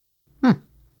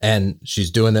 And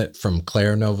she's doing it from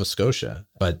Clare, Nova Scotia,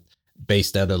 but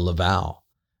based out of Laval,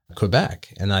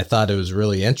 Quebec. And I thought it was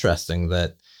really interesting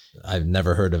that I've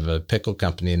never heard of a pickle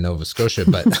company in Nova Scotia,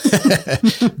 but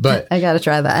but I got to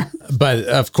try that. But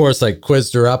of course, I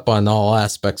quizzed her up on all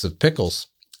aspects of pickles.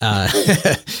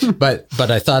 But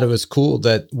I thought it was cool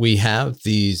that we have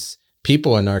these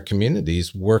people in our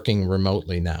communities working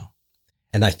remotely now.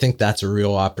 And I think that's a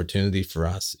real opportunity for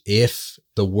us. If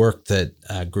the work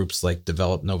that groups like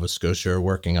Develop Nova Scotia are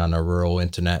working on a rural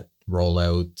internet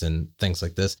rollout and things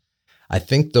like this, I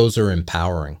think those are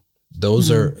empowering.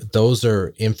 Those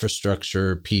are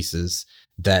infrastructure pieces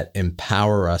that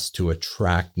empower us to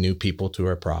attract new people to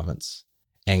our province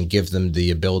and give them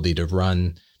the ability to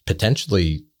run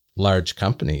potentially large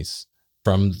companies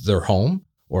from their home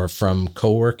or from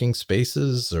co-working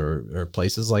spaces or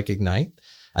places like Ignite.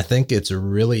 I think it's a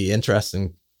really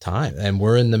interesting time. And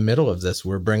we're in the middle of this.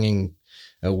 We're bringing,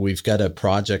 we've got a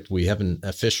project we haven't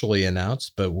officially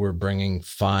announced, but we're bringing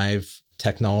 5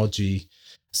 technology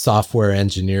software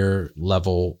engineer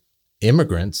level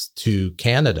immigrants to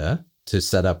Canada to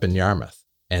set up in Yarmouth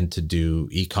and to do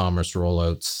e-commerce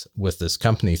rollouts with this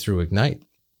company through Ignite.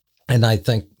 And I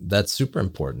think that's super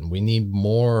important. We need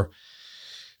more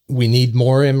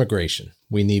immigration.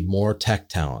 We need more tech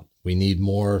talent. We need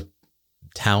more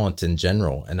talent in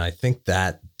general. And I think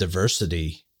that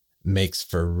diversity makes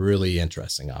for really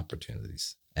interesting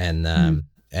opportunities. And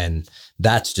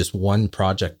that's just one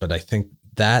project. But I think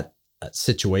that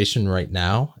situation right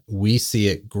now, we see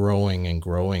it growing and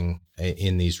growing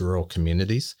in these rural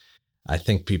communities. I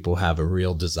think people have a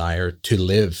real desire to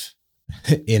live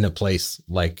in a place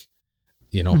like,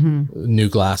 New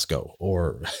Glasgow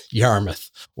or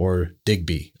Yarmouth or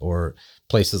Digby or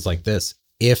places like this,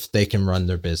 if they can run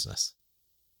their business.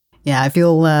 Yeah, I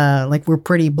feel like we're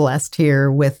pretty blessed here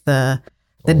with the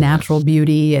natural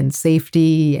beauty and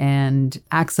safety and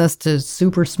access to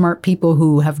super smart people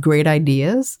who have great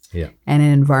ideas, and an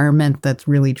environment that's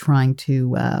really trying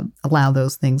to allow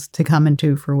those things to come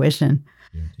into fruition.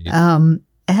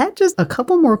 I had just a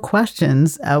couple more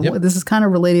questions. This is kind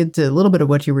of related to a little bit of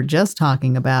what you were just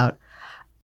talking about.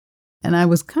 And I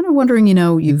was kind of wondering,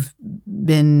 you've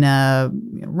been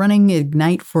running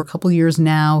Ignite for a couple years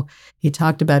now. You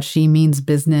talked about She Means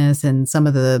Business and some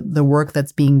of the work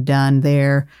that's being done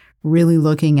there, really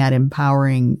looking at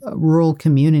empowering rural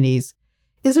communities.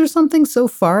 Is there something so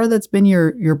far that's been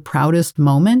your proudest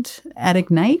moment at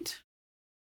Ignite?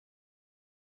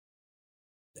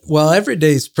 Well, every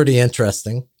day is pretty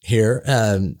interesting here.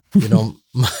 I've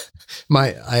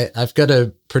got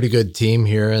a pretty good team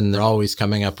here, and they're always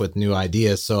coming up with new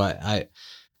ideas. So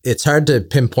it's hard to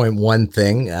pinpoint one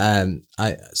thing.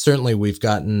 Certainly we've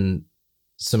gotten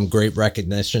some great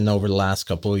recognition over the last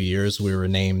couple of years. We were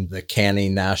named the Canny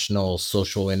National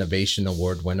Social Innovation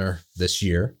Award winner this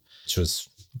year, which was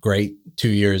great. 2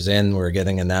 years in, we're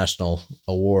getting a national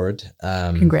award.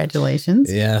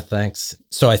 Congratulations. Yeah, thanks.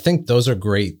 So I think those are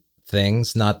great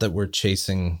things. Not that we're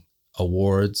chasing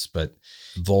awards, but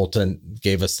Volta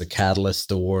gave us the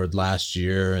Catalyst Award last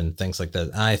year and things like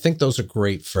that. I think those are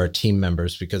great for our team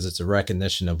members because it's a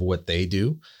recognition of what they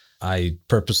do. I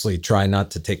purposely try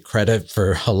not to take credit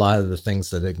for a lot of the things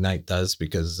that Ignite does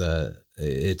because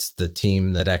it's the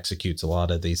team that executes a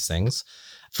lot of these things.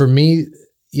 For me,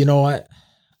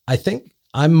 I think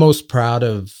I'm most proud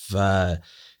of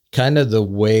kind of the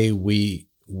way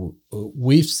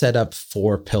we've set up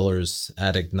 4 pillars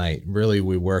at Ignite. Really,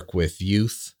 we work with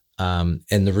youth. And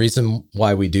the reason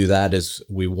why we do that is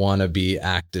we want to be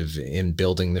active in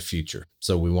building the future.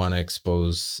 So we want to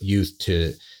expose youth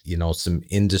to, some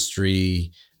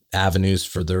industry avenues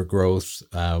for their growth.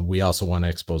 We also want to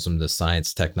expose them to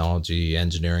science, technology,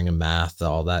 engineering, and math,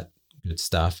 all that good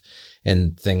stuff.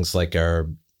 And things like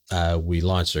we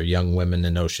launched our Young Women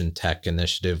in Ocean Tech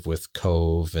initiative with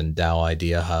Cove and Dow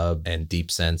Idea Hub and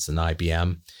DeepSense and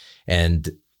IBM. And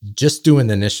just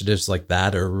doing initiatives like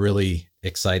that are really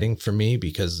exciting for me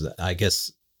because I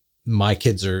guess my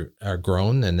kids are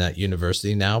grown and at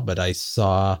university now, but I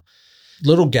saw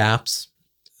little gaps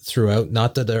throughout.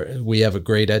 Not that we have a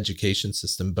great education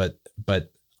system, but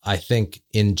I think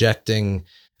injecting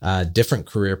different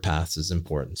career paths is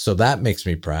important. So that makes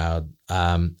me proud.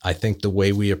 I think the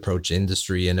way we approach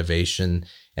industry innovation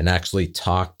and actually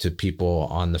talk to people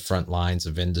on the front lines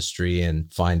of industry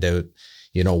and find out,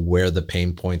 where the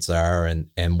pain points are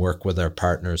and work with our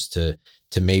partners to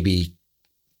maybe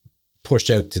push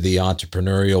out to the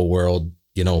entrepreneurial world,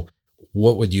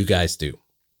 what would you guys do?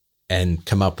 And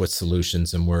come up with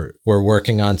solutions. And we're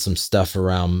working on some stuff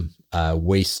around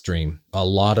waste stream. A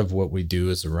lot of what we do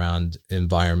is around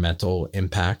environmental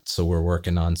impact. So we're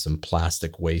working on some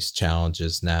plastic waste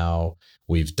challenges now.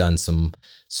 We've done some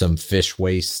fish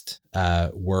waste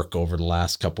work over the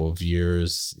last couple of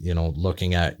years,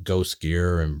 looking at ghost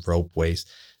gear and rope waste.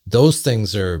 Those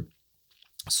things are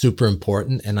super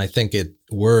important. And I think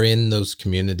we're in those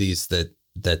communities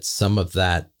that some of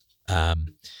that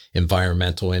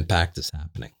environmental impact is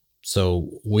happening. So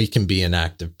we can be an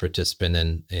active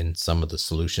participant in some of the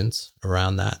solutions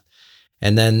around that.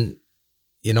 And then,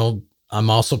 I'm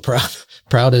also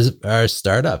proud of our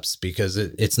startups because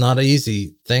it's not an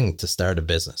easy thing to start a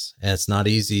business. And it's not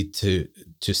easy to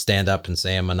stand up and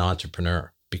say, I'm an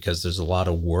entrepreneur, because there's a lot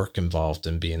of work involved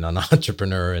in being an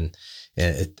entrepreneur. And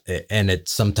it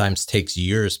sometimes takes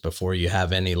years before you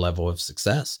have any level of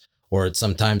success, or it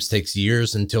sometimes takes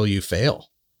years until you fail.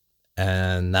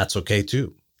 And that's okay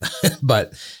too.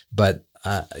 But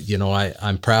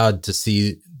I'm proud to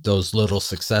see those little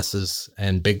successes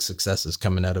and big successes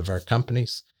coming out of our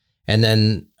companies, and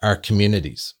then our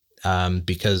communities.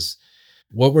 Because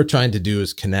what we're trying to do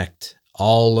is connect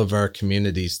all of our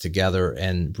communities together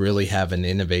and really have an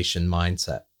innovation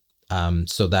mindset.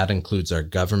 So that includes our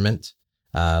government,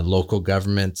 local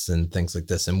governments and things like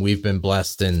this. And we've been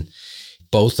blessed in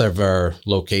both of our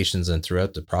locations and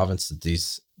throughout the province that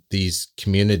these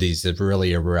communities have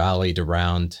really rallied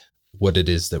around what it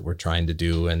is that we're trying to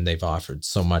do. And they've offered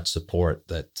so much support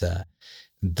that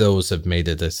those have made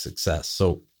it a success.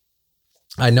 So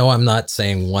I know I'm not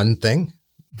saying one thing,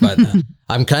 but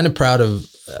I'm kind of proud of,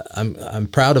 I'm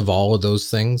proud of all of those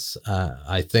things.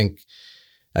 I think,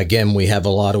 again, we have a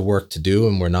lot of work to do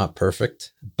and we're not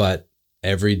perfect, but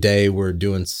every day we're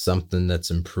doing something that's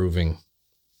improving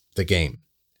the game.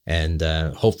 And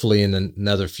hopefully in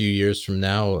another few years from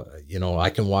now, I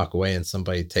can walk away and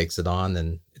somebody takes it on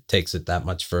and takes it that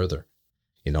much further.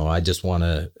 I just want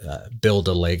to build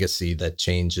a legacy that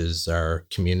changes our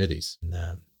communities.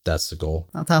 And that's the goal.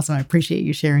 That's awesome. I appreciate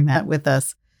you sharing that with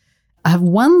us. I have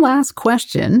one last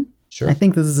question. Sure. I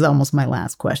think this is almost my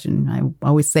last question. I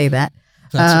always say that.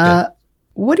 That's okay.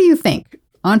 What do you think?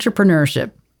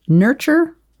 Entrepreneurship,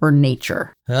 nurture or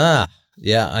nature? Yeah,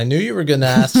 I knew you were going to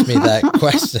ask me that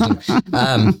question.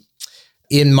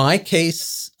 In my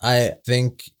case, I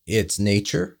think it's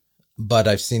nature, but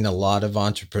I've seen a lot of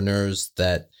entrepreneurs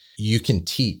that you can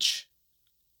teach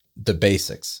the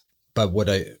basics. But what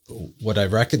I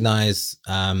recognize,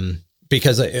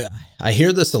 because I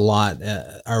hear this a lot,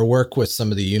 our work with some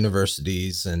of the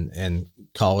universities and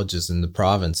colleges in the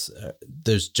province,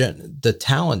 there's the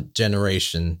talent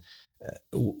generation.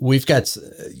 We've got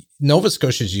Nova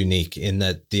Scotia is unique in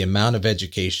that the amount of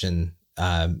education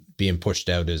being pushed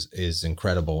out is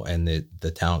incredible, and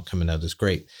the talent coming out is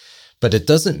great. But it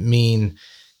doesn't mean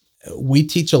we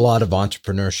teach a lot of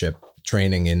entrepreneurship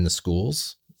training in the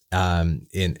schools,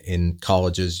 in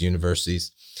colleges,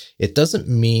 universities. It doesn't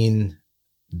mean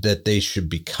that they should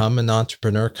become an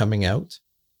entrepreneur coming out.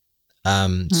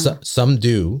 So, some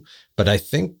do, but I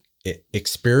think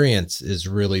experience is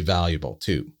really valuable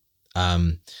too.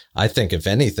 I think if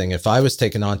anything, if I was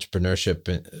taking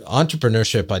entrepreneurship,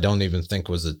 I don't even think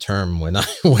was a term when I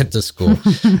went to school.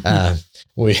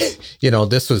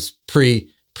 This was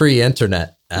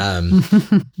pre-internet.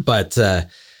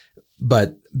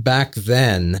 But back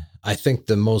then, I think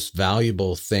the most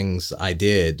valuable things I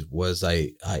did was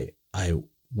I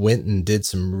went and did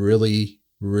some really,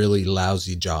 really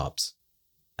lousy jobs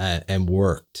and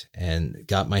worked and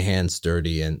got my hands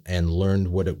dirty and learned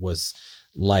what it was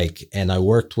like. And I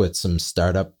worked with some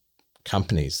startup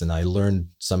companies and I learned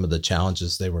some of the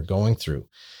challenges they were going through.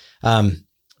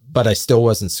 But I still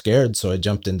wasn't scared. So I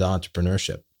jumped into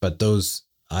entrepreneurship. But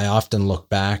I often look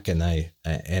back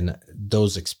and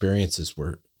those experiences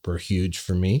were huge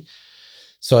for me.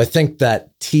 So I think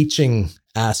that teaching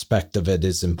aspect of it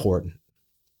is important.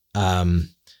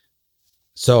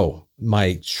 So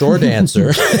my short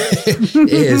answer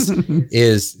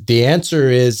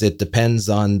is it depends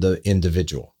on the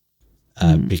individual,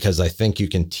 because I think you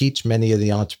can teach many of the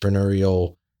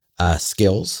entrepreneurial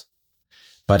skills,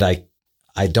 but I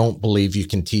don't believe you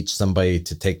can teach somebody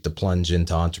to take the plunge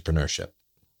into entrepreneurship.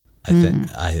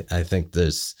 I think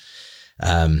there's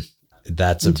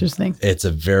that's interesting. It's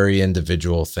a very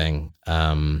individual thing.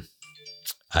 For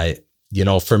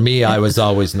me, I was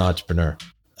always an entrepreneur.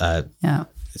 Yeah.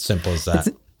 Simple as that.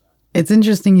 It's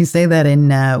interesting you say that.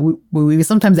 And we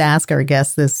sometimes ask our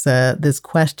guests this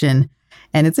question.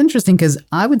 And it's interesting because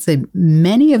I would say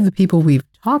many of the people we've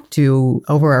talked to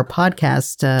over our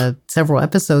podcast, several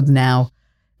episodes now,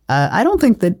 I don't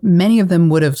think that many of them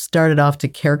would have started off to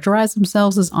characterize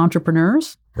themselves as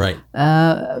entrepreneurs. Right.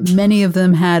 Many of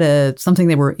them had something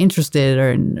they were interested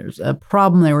in, or a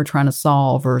problem they were trying to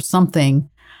solve or something.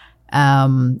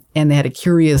 And they had a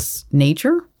curious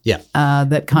nature. Yeah.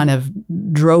 That kind of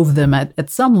drove them at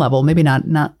some level, maybe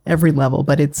not every level,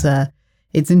 but it's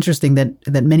interesting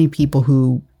that many people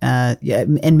who,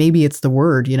 and maybe it's the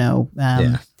word,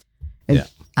 when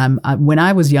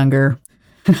I was younger,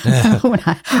 when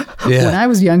I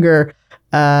was younger,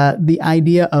 the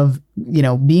idea of,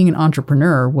 being an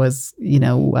entrepreneur was,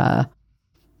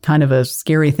 kind of a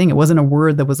scary thing. It wasn't a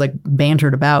word that was like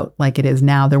bantered about like it is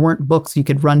now. There weren't books you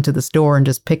could run to the store and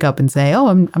just pick up and say, "Oh,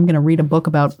 I'm going to read a book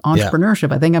about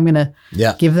entrepreneurship. I think I'm going to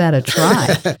give that a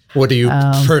try." What are you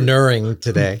preneuring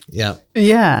today? Yeah.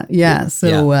 Yeah.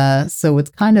 So it's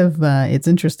kind of it's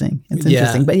interesting. It's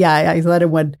interesting. But I thought I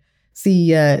would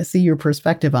see your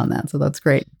perspective on that. So that's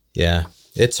great. Yeah.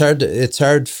 It's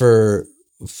hard for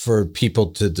people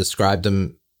to describe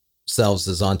themselves ourselves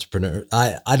as entrepreneurs.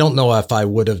 I don't know if I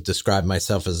would have described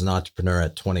myself as an entrepreneur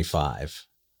at 25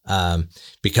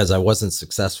 because I wasn't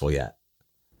successful yet.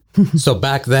 So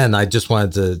back then, I just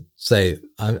wanted to say,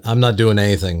 I'm not doing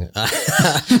anything.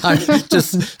 I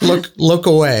just look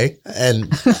away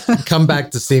and come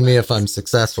back to see me if I'm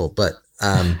successful. But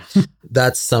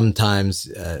that's sometimes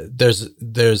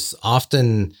there's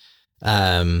often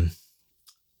a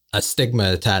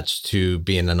stigma attached to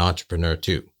being an entrepreneur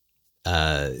too.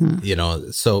 You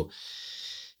know, so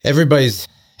everybody's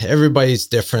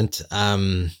different.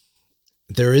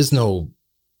 There's no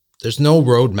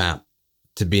roadmap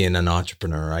to being an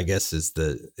entrepreneur, I guess is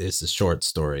the short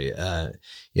story.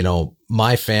 You know,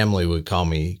 my family would call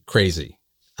me crazy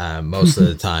most of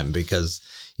the time because,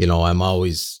 you know, I'm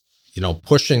always, you know,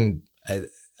 pushing.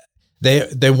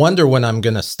 They wonder when I'm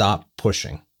going to stop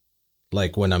pushing,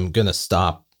 like when I'm going to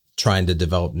stop trying to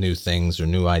develop new things or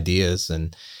new ideas.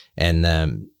 And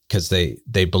because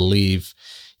they believe,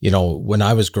 you know, when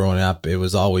I was growing up, it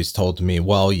was always told to me,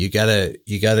 well, you gotta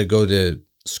go to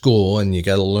school and you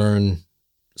gotta learn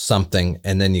something,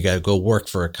 and then you got to go work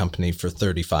for a company for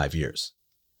 35 years.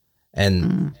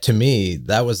 And to me,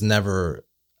 that was never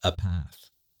a path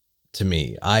to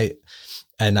me. I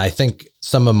think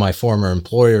some of my former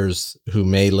employers who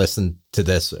may listen to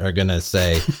this are going to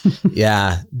say,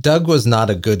 yeah, Doug was not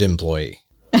a good employee.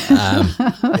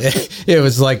 It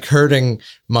was like herding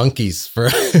monkeys for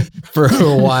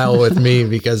a while with me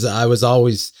because I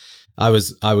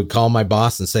would call my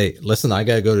boss and say, listen, I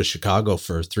got to go to Chicago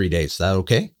for 3 days. Is that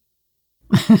okay?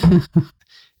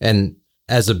 And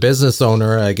as a business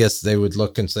owner, I guess they would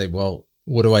look and say, well,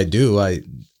 what do I do?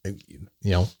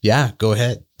 Yeah, go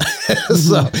ahead.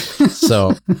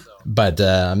 But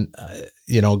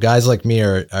you know, guys like me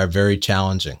are very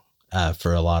challenging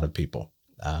for a lot of people.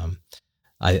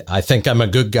 I think I'm a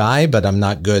good guy, but I'm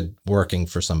not good working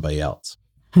for somebody else.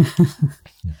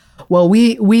 Well,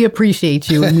 we appreciate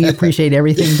you, and we appreciate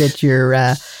everything that you're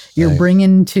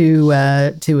bringing to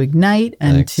Ignite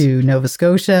and Thanks. to Nova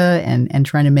Scotia, and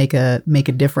trying to make a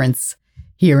difference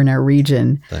here in our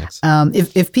region. Thanks.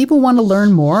 If people want to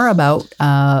learn more about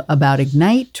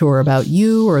Ignite or about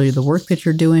you or the work that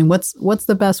you're doing, what's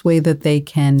the best way that they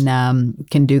can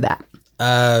do that?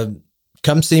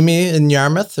 Come see me in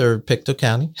Yarmouth or Pictou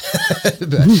County.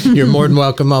 You're more than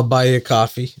welcome. I'll buy you a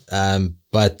coffee.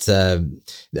 But our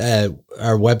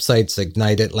website's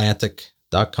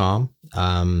igniteatlantic.com.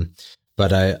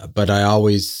 But I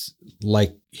always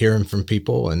like hearing from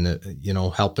people and, you know,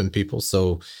 helping people.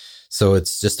 So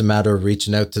it's just a matter of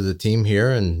reaching out to the team here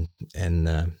and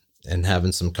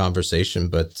having some conversation.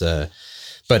 But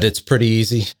it's pretty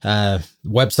easy.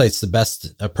 Website's the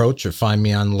best approach, or find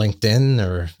me on LinkedIn,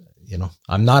 or, you know,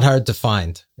 I'm not hard to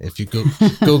find. If you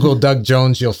Google Doug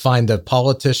Jones, you'll find a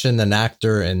politician, an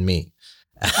actor, and me.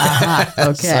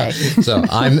 Okay. so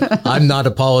I'm not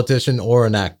a politician or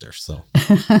an actor. So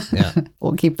yeah,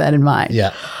 we'll keep that in mind.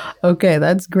 Yeah. Okay,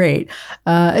 that's great.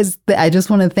 I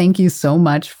just want to thank you so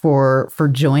much for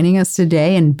joining us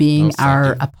today and being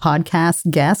a podcast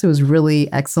guest. It was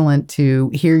really excellent to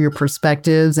hear your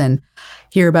perspectives and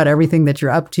hear about everything that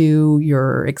you're up to,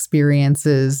 your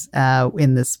experiences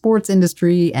in the sports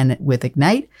industry and with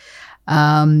Ignite.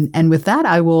 And with that,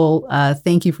 I will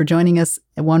thank you for joining us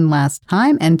one last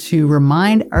time, and to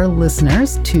remind our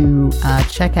listeners to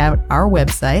check out our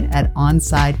website at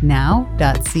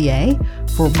onsidenow.ca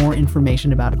for more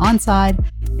information about Onside,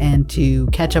 and to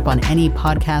catch up on any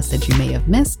podcast that you may have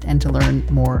missed, and to learn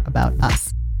more about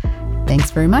us.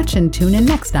 Thanks very much, and tune in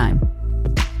next time.